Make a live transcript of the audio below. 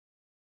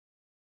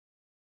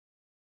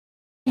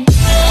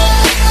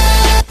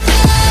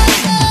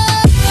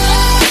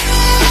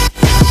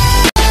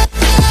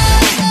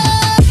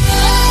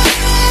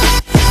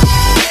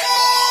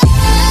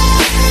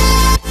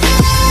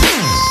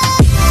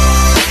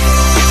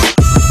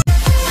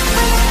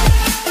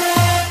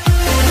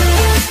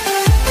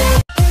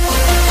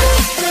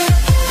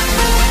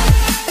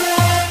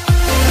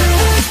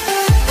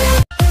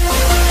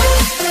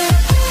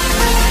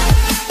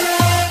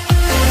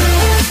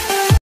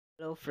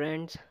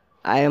friends,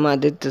 I am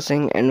Aditya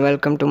Singh and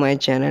welcome to my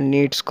channel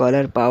Neet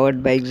Scholar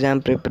powered by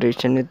Exam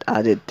Preparation with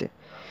Aditya।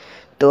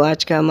 तो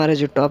आज का हमारा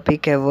जो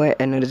topic है वो है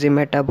एनर्जी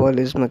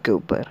मेटाबॉलिज्म के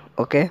ऊपर।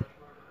 ओके,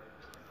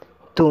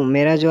 तो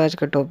मेरा जो आज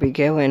का टॉपिक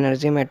है वो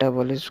एनर्जी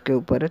मेटाबॉलिज्म के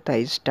ऊपर है। तो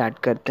आइए स्टार्ट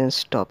करते हैं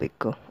इस टॉपिक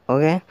को।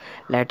 Okay,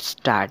 let's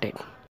start it.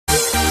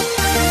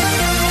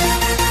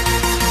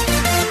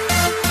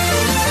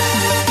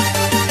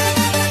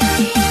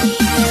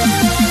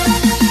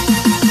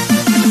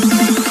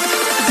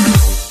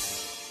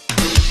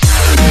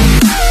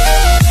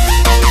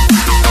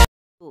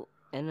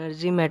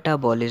 Energy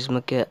metabolism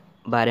के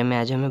बारे में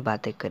आज हमें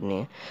बातें करनी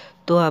है।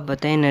 तो आप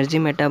बताएं एनर्जी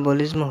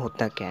मेटाबॉलिज्म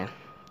होता क्या है।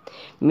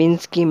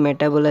 मीन्स की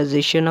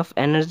मेटाबोलाइजेशन ऑफ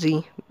एनर्जी,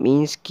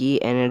 मीन्स की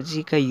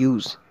एनर्जी का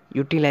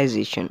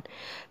यूटिलाइजेशन।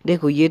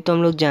 देखो, ये तो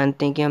हम लोग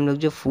जानते हैं कि हम लोग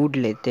जो फूड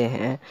लेते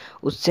हैं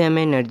उससे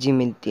हमें एनर्जी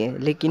मिलती है,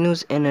 लेकिन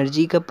उस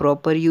एनर्जी का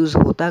प्रॉपर यूज़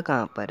होता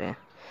कहाँ पर है,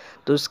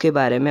 तो उसके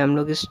बारे में हम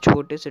लोग इस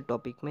छोटे से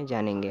टॉपिक में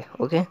जानेंगे।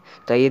 ओके,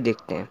 तो ये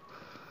देखते हैं।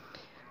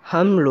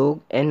 हम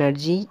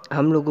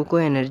लोगों को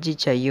एनर्जी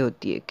चाहिए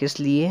होती है किस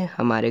लिए?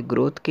 हमारे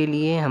ग्रोथ के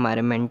लिए,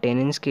 हमारे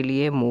मेंटेनेंस के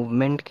लिए,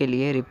 मूवमेंट के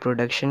लिए,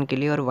 रिप्रोडक्शन के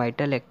लिए और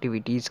वाइटल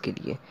एक्टिविटीज़ के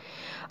लिए।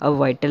 अब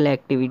वाइटल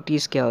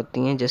एक्टिविटीज़ क्या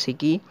होती हैं? जैसे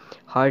कि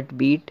heart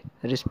beat,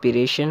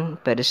 respiration,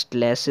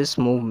 peristalsis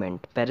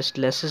movement.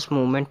 Peristalsis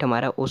movement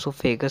हमारा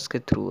ओसोफेगस के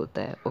थ्रू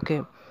होता है। ओके,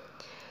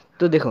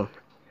 तो देखो,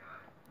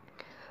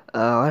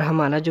 और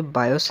हमारा जो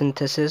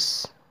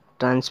बायोसिंथेसिस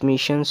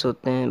ट्रांसमिशंस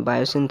होते हैं,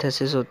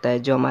 बायोसिंथेसिस होता है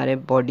जो हमारे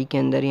बॉडी के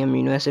अंदर ही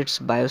अमीनो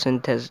एसिड्स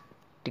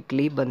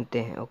बायोसिंथेटिकली बनते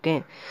हैं। ओके,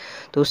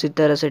 तो उसी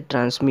तरह से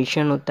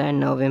ट्रांसमिशन होता है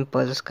नर्व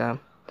इम्पल्स का।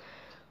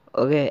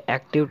 ओके,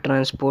 एक्टिव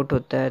ट्रांसपोर्ट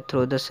होता है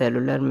through the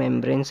cellular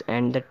membranes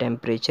and the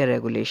temperature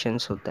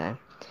regulations होता है।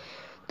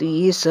 तो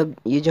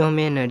ये जो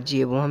हमें एनर्जी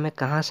है वो हमें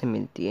कहाँ से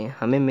मिलती है?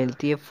 हमें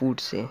मिलती है फूड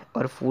से।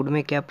 और फूड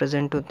में क्या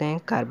प्रेजेंट होते हैं?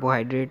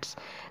 Carbohydrates,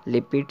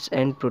 lipids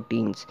and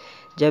proteins.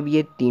 जब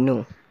ये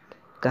तीनों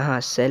कहाँ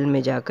सेल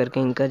में जा कर के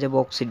इनका जब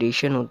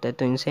ऑक्सीडेशन होता है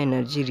तो इनसे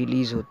एनर्जी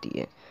रिलीज़ होती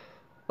है।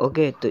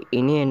 ओके, तो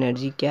इन्हें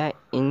एनर्जी क्या,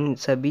 इन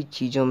सभी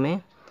चीज़ों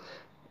में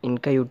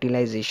इनका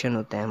यूटिलाइजेशन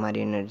होता है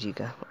हमारी एनर्जी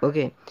का।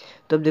 ओके,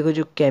 तो अब देखो,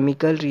 जो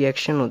केमिकल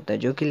रिएक्शन होता है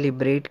जो कि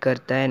लिबरेट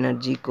करता है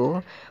एनर्जी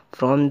को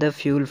फ्रॉम द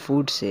फ्यूल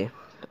फूड से।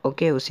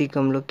 ओके, उसी को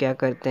हम लोग क्या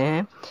करते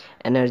हैं?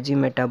 Energy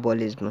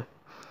metabolism.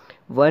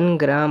 1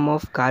 gram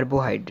of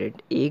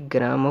carbohydrate, 1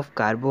 gram of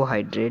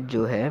carbohydrate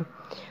जो है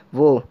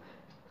वो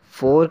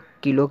 4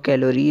 किलो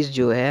कैलोरीज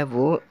जो है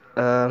वो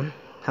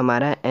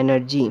हमारा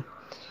एनर्जी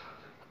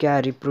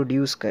क्या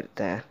प्रोड्यूस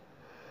करता है।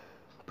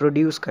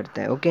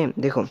 ओके,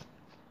 देखो,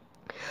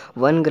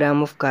 1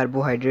 ग्राम ऑफ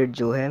कार्बोहाइड्रेट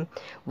जो है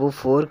वो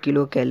 4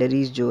 किलो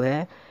कैलोरीज जो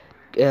है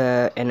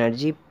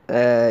एनर्जी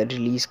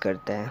रिलीज़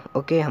करता है।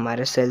 ओके,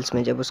 हमारे सेल्स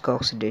में जब उसका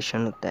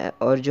ऑक्सीडेशन होता है।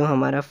 और जो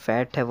हमारा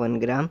फैट है 1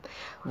 ग्राम,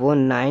 वो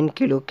 9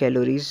 किलो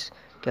कैलोरीज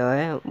क्या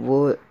है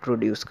वो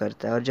प्रोड्यूस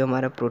करता है। और जो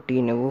हमारा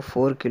प्रोटीन है वो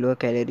 4 किलो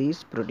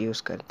कैलोरीज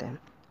प्रोड्यूस करता है।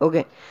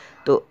 ओके,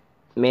 तो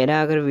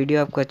मेरा अगर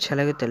वीडियो आपको अच्छा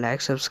लगे तो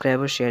लाइक, सब्सक्राइब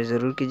और शेयर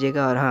ज़रूर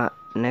कीजिएगा। और हाँ,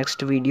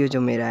 नेक्स्ट वीडियो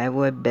जो मेरा है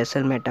वो है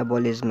बेसल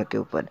मेटाबॉलिज्म के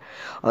ऊपर,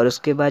 और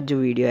उसके बाद जो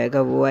वीडियो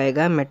आएगा वो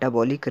आएगा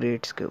मेटाबॉलिक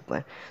रेट्स के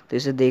ऊपर। तो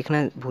इसे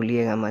देखना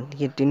भूलिएगा मत,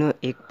 ये तीनों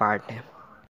एक पार्ट है।